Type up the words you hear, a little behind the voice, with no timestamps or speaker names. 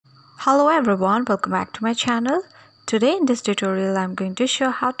Hello everyone, welcome back to my channel. Today in this tutorial I'm going to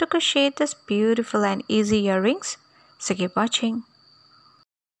show how to crochet this beautiful and easy earrings. So keep watching.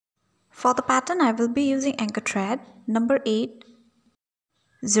 For the pattern I will be using anchor thread number 8,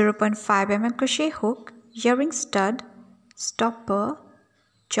 0.5 mm crochet hook, earring stud, stopper,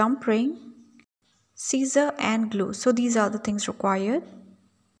 jump ring, scissor and glue. So these are the things required.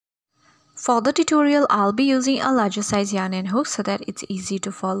 For the tutorial I'll be using a larger size yarn and hook so that it's easy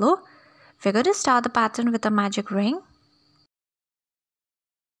to follow. We're going to start the pattern with a magic ring.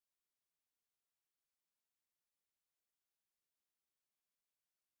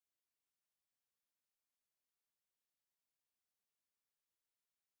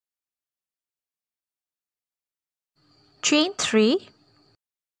 Chain 3,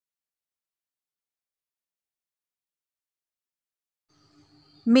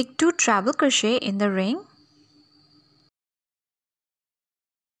 make 2 treble crochet in the ring,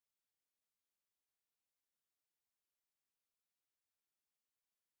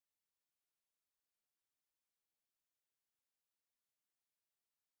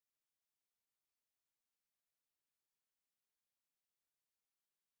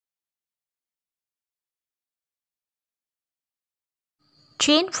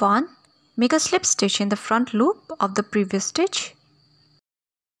 chain 1, make a slip stitch in the front loop of the previous stitch,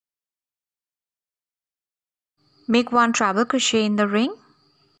 make 1 treble crochet in the ring,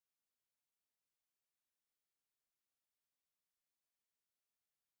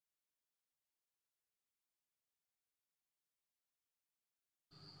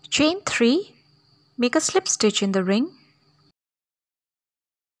 chain 3, make a slip stitch in the ring,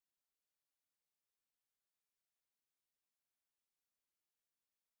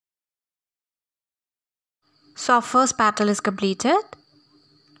 so our first petal is completed.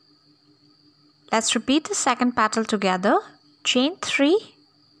 Let's repeat the second petal together. Chain 3,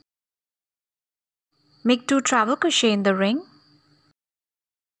 make 2 treble crochet in the ring,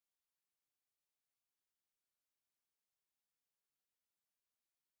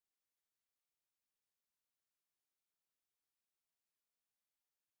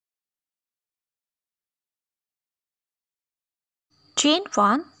 chain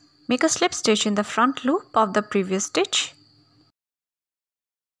 1, make a slip stitch in the front loop of the previous stitch,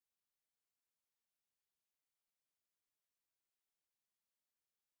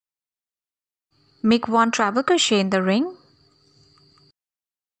 make 1 treble crochet in the ring,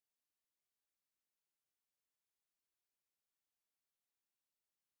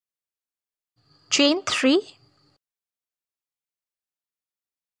 chain 3,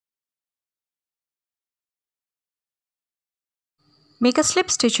 make a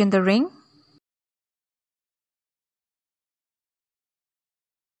slip stitch in the ring,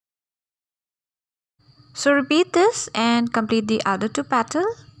 so repeat this and complete the other 2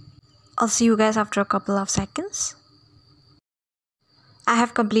 petals. I'll see you guys after a couple of seconds. I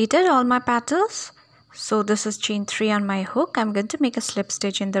have completed all my petals. So this is chain 3 on my hook. I'm going to make a slip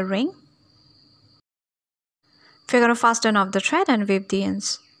stitch in the ring. We're going to fasten off the thread and weave the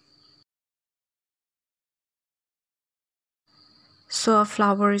ends. So a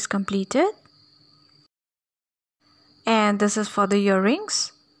flower is completed. And this is for the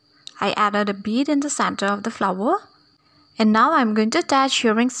earrings. I added a bead in the center of the flower. And now I'm going to attach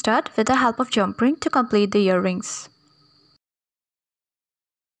earring stud with the help of jump ring to complete the earrings.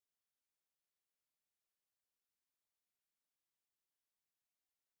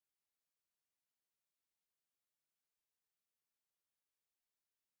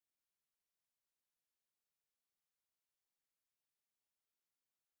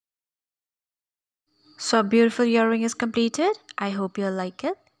 So a beautiful earring is completed. I hope you'll like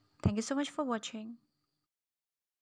it. Thank you so much for watching.